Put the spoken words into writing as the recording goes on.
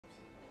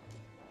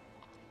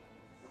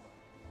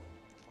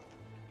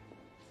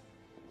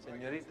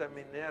Señorita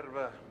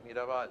Minerva,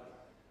 Mirabal.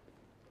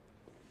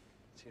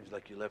 Seems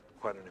like you left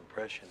quite an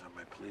impression on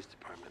my police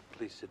department.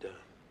 Please sit down.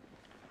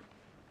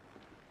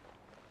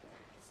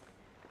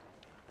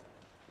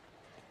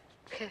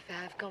 Jefe,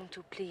 I've come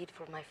to plead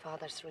for my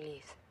father's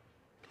release.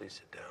 Please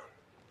sit down.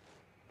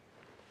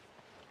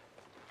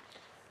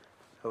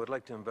 I would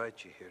like to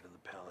invite you here to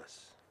the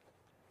palace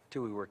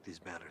till we work these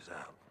matters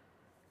out.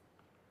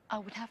 I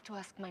would have to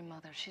ask my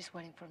mother. She's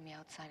waiting for me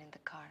outside in the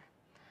car.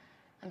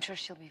 I'm sure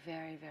she'll be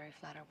very, very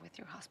flattered with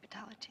your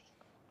hospitality.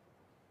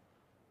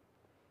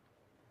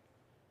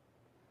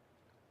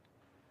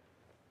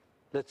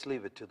 Let's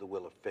leave it to the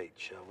will of fate,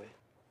 shall we?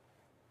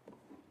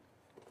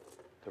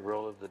 The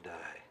roll of the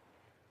die.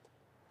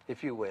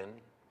 If you win,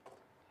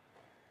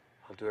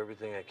 I'll do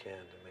everything I can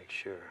to make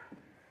sure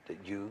that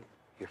you,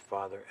 your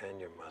father, and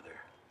your mother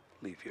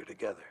leave here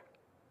together.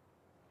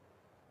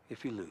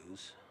 If you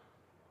lose,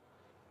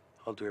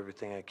 I'll do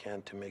everything I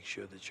can to make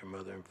sure that your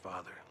mother and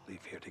father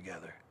leave here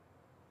together.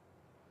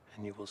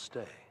 And you will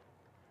stay.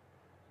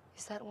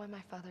 Is that why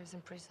my father is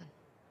in prison?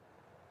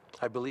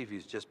 I believe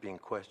he's just being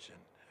questioned.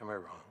 Am I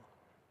wrong?